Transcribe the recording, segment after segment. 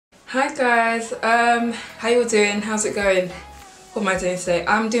Hi guys, how you all doing? How's it going? What am I doing today?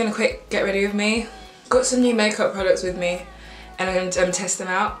 I'm doing a quick get ready with me. Got some new makeup products with me and I'm going to test them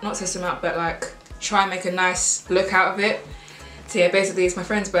out. Not test them out, but like try and make a nice look out of it. So yeah, basically it's my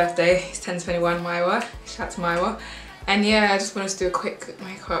friend's birthday. He's 10/21, Maiwa. Shout out to Maiwa. And yeah, I just wanted to do a quick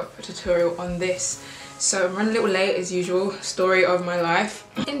makeup tutorial on this. So I'm running a little late as usual, story of my life.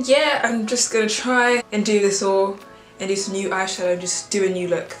 And yeah, I'm just going to try and do this all and do some new eyeshadow, just do a new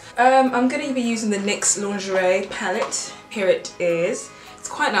look. I'm going to be using the NYX Lingerie palette. Here it is. It's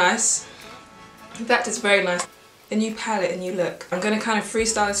quite nice. In fact, it's very nice. A new palette, a new look. I'm going to kind of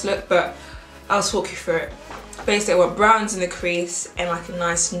freestyle this look, but I'll talk you through it. Basically, I want browns in the crease and like a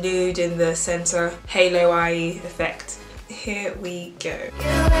nice nude in the center, halo eye effect. Here we go.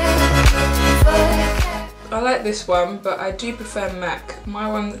 I like this one, but I do prefer MAC. My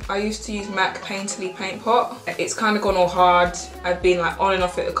one, I used to use MAC Painterly Paint Pot. It's kind of gone all hard. I've been like on and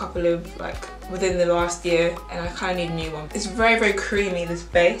off it a couple of within the last year, and I kind of need a new one. It's very, very creamy, this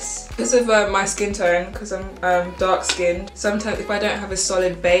base. Because of my skin tone, because I'm dark skinned, sometimes if I don't have a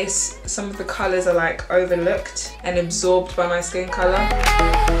solid base, some of the colours are like overlooked and absorbed by my skin colour.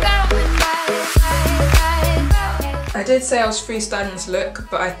 I did say I was freestyling this look,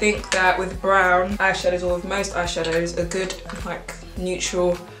 but I think that with brown eyeshadows, or with most eyeshadows, a good like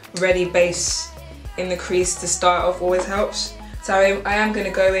neutral, ready base in the crease to start off always helps. So I am going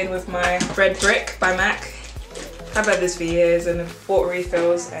to go in with my Red Brick by MAC. I've had this for years and I've bought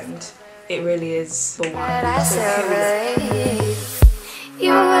refills and it really is the one.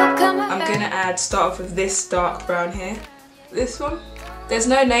 I'm going to start off with this dark brown here. This one. There's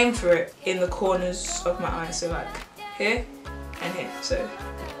no name for it in the corners of my eyes, so like here and here. So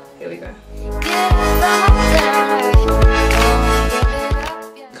here we go.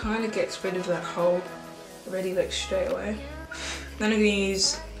 Kind of gets rid of that whole ready look straight away. Then I'm going to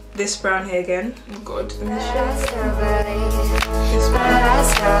use this brown here again. Oh god, let me show this brown.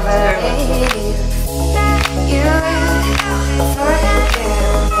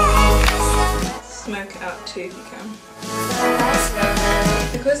 Smoke it out too if you can.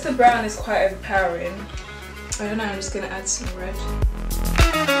 Because the brown is quite overpowering, I don't know, I'm just going to add some red.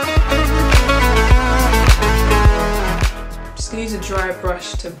 I'm just going to use a dry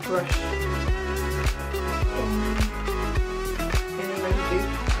brush to brush.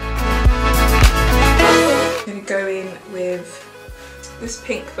 I'm going to go in with this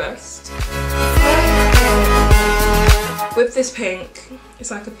pink first. With this pink,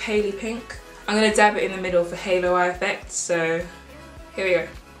 it's like a paley pink. I'm going to dab it in the middle for halo eye effect, so here we go.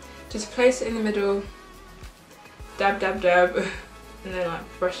 Just place it in the middle, dab, dab, dab, and then like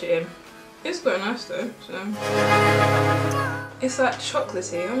brush it in. It's quite nice though, so. It's like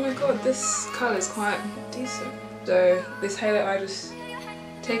chocolatey. Oh my god, this colour is quite decent. So this halo eye, just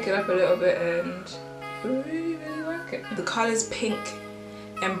take it up a little bit and really, really like it. The colours pink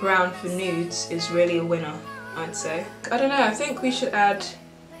and brown for nudes is really a winner, I'd say. I don't know, I think we should add,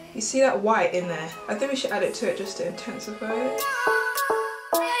 you see that white in there? I think we should add it to it just to intensify it.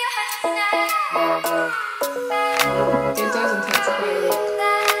 It does intensify the look.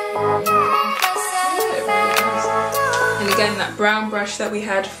 And again, that brown brush that we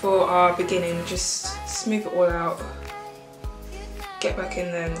had for our beginning, just smooth it all out. Get back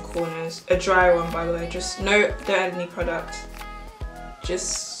in there in the corners. A dry one, by the way. Just don't add any product.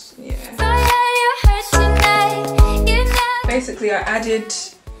 Just, yeah. Basically, I added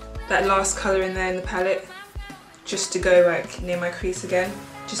that last colour in there in the palette just to go like near my crease again,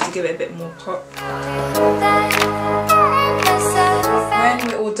 just to give it a bit more pop. When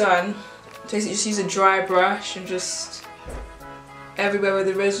we're all done, basically just use a dry brush and just everywhere where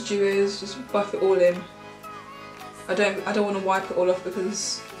the residue is, just buff it all in. I don't want to wipe it all off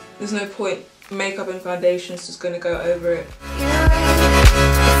because there's no point. Makeup and foundation is just going to go over it.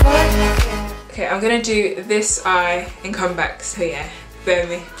 Okay, I'm going to do this eye and come back, so yeah, bear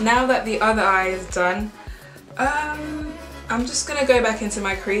with me. Now that the other eye is done, I'm just going to go back into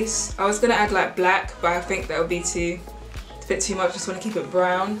my crease. I was going to add like black, but I think that would be a bit too much. I just want to keep it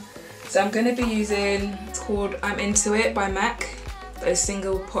brown. So I'm going to be using, it's called I'm Into It by MAC. Those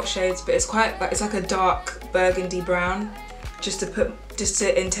single pot shades, but it's quite like, it's like a dark burgundy brown, just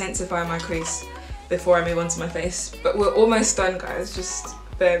to intensify my crease before I move on to my face. But we're almost done, guys, just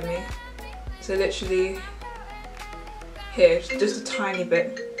bear with me. So literally here, just a tiny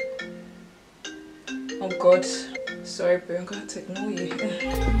bit. Oh god, sorry boo, I'm gonna have to ignore you.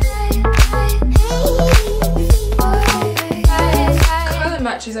 Colour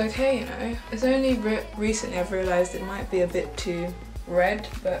match is okay, you know. It's only recently I've realised it might be a bit too red,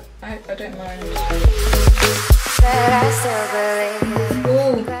 but I don't mind.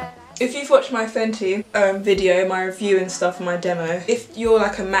 Ooh, If you've watched my Fenty video, my review and stuff, my demo, if you're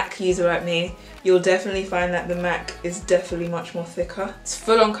like a MAC user like me, you'll definitely find that the MAC is definitely much more thicker. It's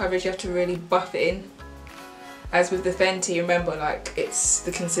full on coverage, you have to really buff it in. As with the Fenty, remember, like,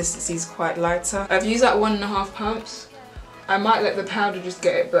 the consistency is quite lighter. I've used like 1.5 pumps. I might let the powder just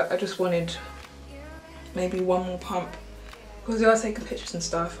get it, but I just wanted maybe one more pump. Because we are taking pictures and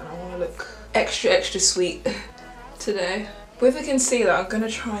stuff and I want to look extra sweet today. With the concealer, I'm going to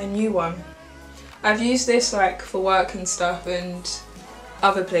try a new one. I've used this like for work and stuff and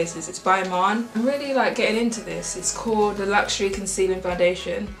other places. It's by Iman. I'm really like getting into this. It's called the Luxury Concealing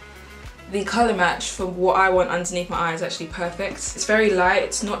Foundation. The colour match for what I want underneath my eye is actually perfect. It's very light,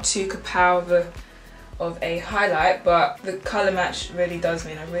 it's not too kapow of a highlight, but the colour match really does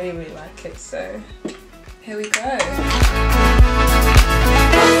mean I really like it, so here we go.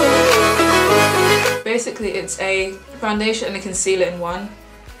 Basically it's a foundation and a concealer in one.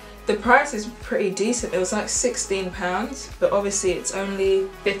 The price is pretty decent, it was like £16, but obviously it's only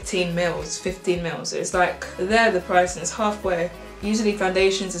 15 mils. It's like there the price and it's halfway. Usually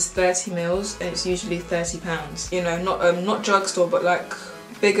foundations is 30 mils and it's usually £30. You know, not drugstore, but like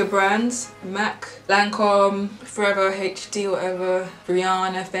bigger brands, MAC, Lancome, Forever HD, whatever,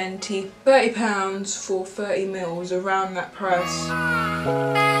 Rihanna, Fenty. £30 for 30 mils, around that price.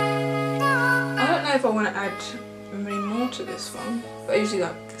 I don't know if I want to add any more to this one, but I usually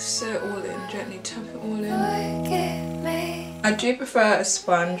like set it all in, gently tap it all in. I do prefer a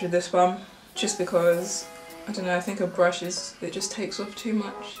sponge with this one, just because, I don't know, I think a brush it just takes off too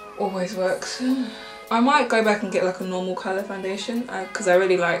much. Always works. I might go back and get like a normal colour foundation because I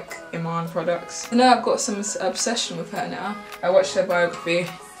really like Iman products. I know I've got some obsession with her now. I watched her biography.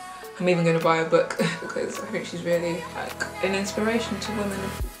 I'm even going to buy a book because I think she's really like an inspiration to women,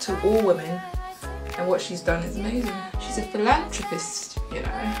 to all women, and what she's done is amazing. She's a philanthropist, you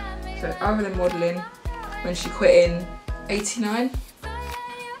know. So other than modelling, when she quit in '89,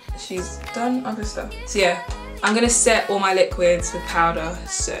 she's done other stuff. So yeah, I'm going to set all my liquids with powder,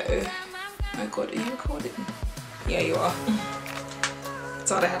 so... Oh my god, are you recording? Yeah, you are.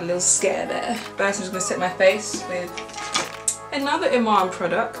 Thought I had a little scare there. First I'm just going to set my face with another Iman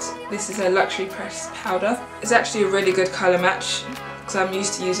product. This is a luxury pressed powder. It's actually a really good colour match because I'm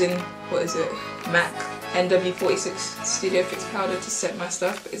used to using, what is it, MAC NW46 Studio Fix powder to set my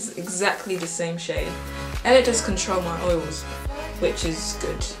stuff. But it's exactly the same shade and it does control my oils, which is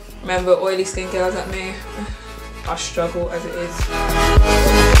good. Remember, oily skin girls like me, I struggle as it is.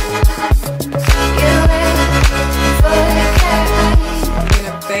 I'm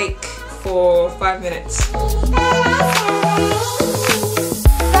gonna bake for 5 minutes.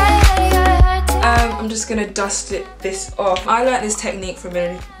 I'm just gonna dust this off. I learnt this technique from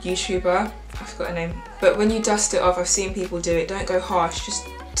a YouTuber, I forgot her name. But when you dust it off, I've seen people do it, don't go harsh, just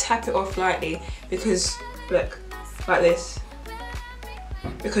tap it off lightly because, look, like this.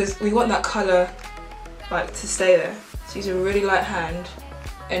 Because we want that colour like to stay there. So use a really light hand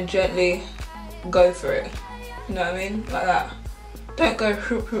and gently go for it. You know what I mean? Like that. Don't go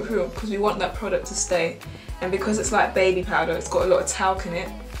whoop whoop whoop because we want that product to stay. And because it's like baby powder, it's got a lot of talc in it.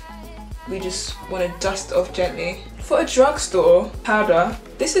 We just want to dust it off gently. For a drugstore powder,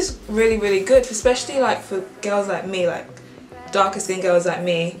 this is really good, especially like for girls like me, like darker skin girls like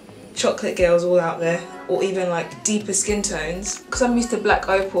me, chocolate girls all out there, or even like deeper skin tones. Because I'm used to black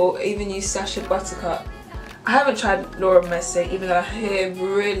opal, I even use Sacha Buttercup. I haven't tried Laura Mercier, even though I hear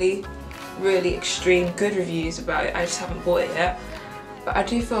really extreme good reviews about it. I just haven't bought it yet. But I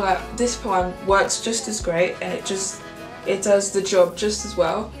do feel like this one works just as great and it does the job just as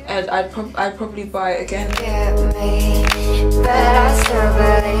well. And I'd probably buy it again.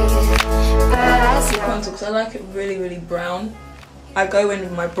 Because I like it really brown. I go in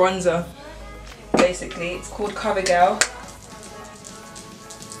with my bronzer, basically. It's called CoverGirl.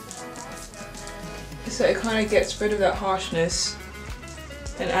 So it kind of gets rid of that harshness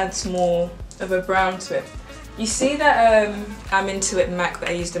and adds more of a brown to it. You see that I'm Into It MAC that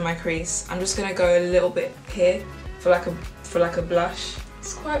I used in my crease? I'm just gonna go a little bit here for like a blush.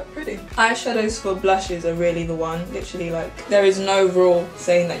 It's quite pretty. Eyeshadows for blushes are really the one. Literally, like, there is no rule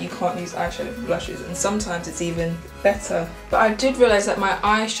saying that you can't use eyeshadow for blushes, and sometimes it's even better. But I did realise that my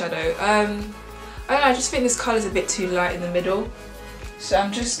eyeshadow, I don't know, I just think this colour's a bit too light in the middle. So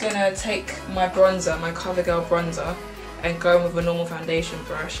I'm just gonna take my bronzer, my CoverGirl bronzer, and go in with a normal foundation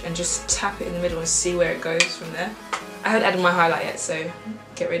brush and just tap it in the middle and see where it goes from there. I haven't added my highlight yet, so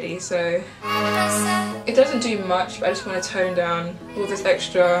get ready. So it doesn't do much, but I just want to tone down all this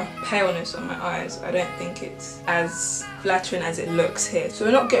extra paleness on my eyes. I don't think it's as flattering as it looks here. So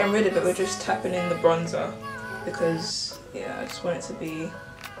we're not getting rid of it, we're just tapping in the bronzer because, yeah, I just want it to be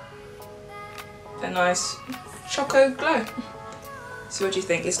a nice choco glow. So what do you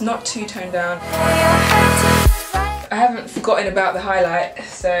think? It's not too toned down. I haven't forgotten about the highlight,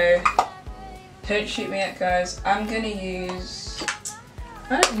 so don't shoot me yet, guys. I'm gonna use,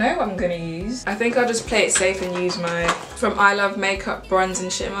 I don't know what I'm gonna use. I think I'll just play it safe and use my from I Love Makeup Bronze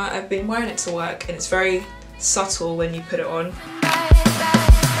and Shimmer. I've been wearing it to work and it's very subtle when you put it on.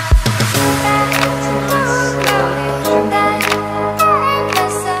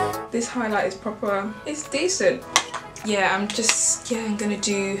 This highlight is proper, it's decent. Yeah, I'm gonna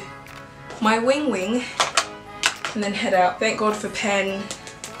do my wing and then head out. Thank God for Pen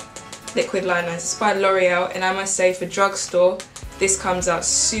liquid liners. It's by L'Oreal, and I must say for drugstore, this comes out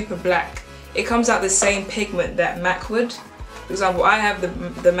super black. It comes out the same pigment that MAC would. For example, I have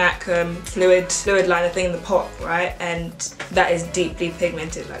the MAC fluid liner thing in the pot, right? And that is deeply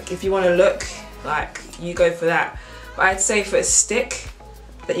pigmented. Like if you want to look like, you go for that. But I'd say for a stick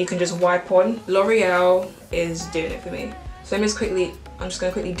that you can just wipe on, L'Oreal is doing it for me. So I'm just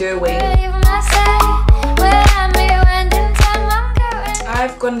gonna quickly do a wing.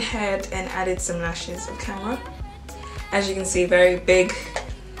 I've gone ahead and added some lashes on camera. As you can see, very big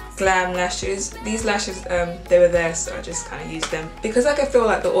glam lashes. These lashes, they were there, so I just kind of used them. Because like I feel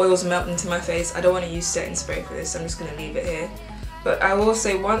like the oils melt into my face, I don't want to use setting spray for this, so I'm just going to leave it here. But I will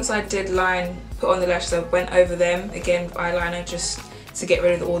say, once I did put on the lashes, I went over them again with eyeliner just to get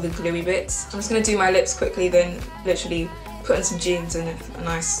rid of all the gluey bits. I'm just going to do my lips quickly, then literally put on some jeans and a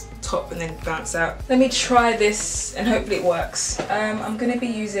nice top and then bounce out. Let me try this and hopefully it works. I'm going to be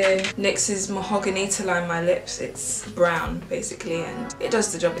using NYX's Mahogany to line my lips. It's brown basically and it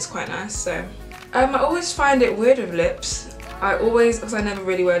does the job, it's quite nice. So I always find it weird with lips. Because I never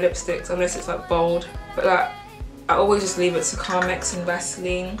really wear lipsticks unless it's like bold, but like I always just leave it to Carmex and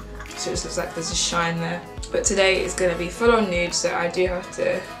Vaseline, so it just looks like there's a shine there. But today it's going to be full on nude, so I do have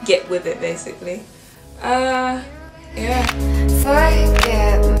to get with it basically. Yeah.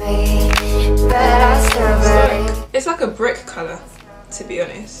 Forget me, but I still it's like a brick colour, to be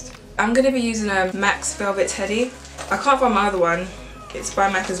honest. I'm going to be using a MAC's Velvet Teddy. I can't find my other one. It's by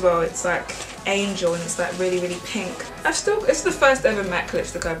MAC as well. It's like Angel and it's like really pink. It's the first ever MAC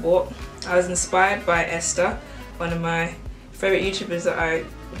lipstick I bought. I was inspired by Esther, one of my favourite YouTubers that I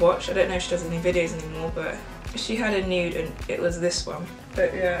watch. I don't know if she does any videos anymore, but she had a nude and it was this one.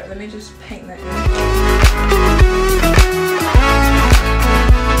 But yeah, let me just paint that in.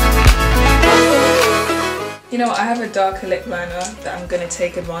 You know what, I have a darker lip liner that I'm going to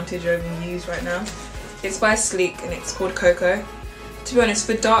take advantage of and use right now. It's by Sleek and it's called Cocoa. To be honest,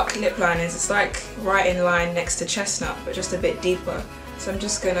 for dark lip liners, it's like right in line next to Chestnut, but just a bit deeper. So I'm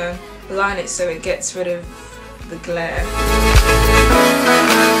just going to line it so it gets rid of the glare.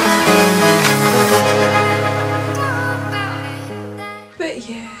 But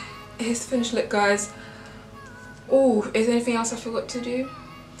yeah, here's the finished look, guys. Oh, is there anything else I forgot to do?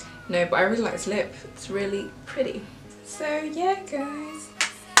 No, but I really like this lip. It's really pretty. So yeah, guys.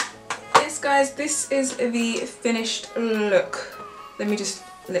 Yes, guys, this is the finished look. Let me just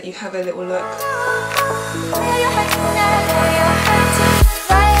let you have a little look.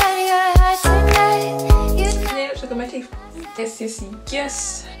 Yeah, looks like on my teeth.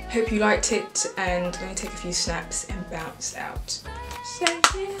 Yes. Hope you liked it, and let me take a few snaps and bounce out. So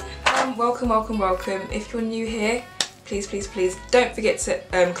yeah. Welcome. If you're new here, please don't forget to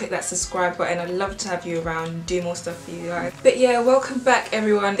click that subscribe button. I'd love to have you around and do more stuff for you guys. But yeah, welcome back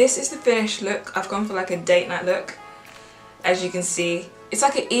everyone. This is the finished look. I've gone for like a date night look. As you can see, it's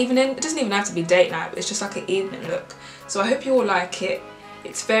like an evening. It doesn't even have to be date night, but it's just like an evening look. So I hope you all like it.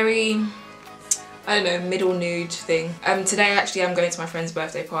 It's very, I don't know, middle nude thing. Today actually I'm going to my friend's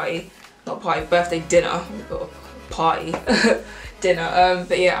birthday party. Not party, birthday dinner. Party. Dinner.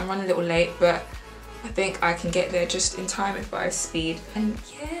 But yeah, I'm running a little late, but I think I can get there just in time if I speed. And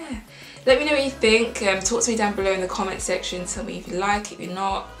yeah, let me know what you think. Talk to me down below in the comment section. Tell me if you like it, if you're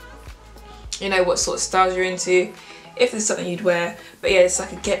not. You know, what sort of styles you're into. If there's something you'd wear. But yeah, it's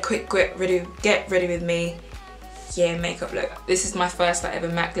like a get ready with me. Yeah, makeup look. This is my first like ever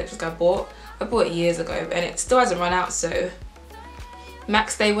MAC lipstick I bought. I bought it years ago and it still hasn't run out, so MAC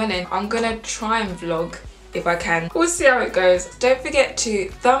stay winning. I'm gonna try and vlog if I can. We'll see how it goes. Don't forget to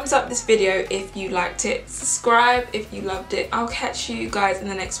thumbs up this video if you liked it. Subscribe if you loved it. I'll catch you guys in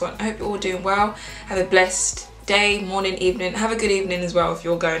the next one. I hope you're all doing well. Have a blessed day, morning, evening. Have a good evening as well if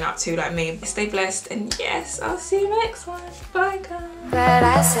you're going out too like me. Stay blessed and yes, I'll see you in the next one. Bye guys. But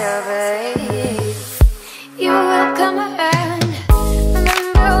I still believe you will come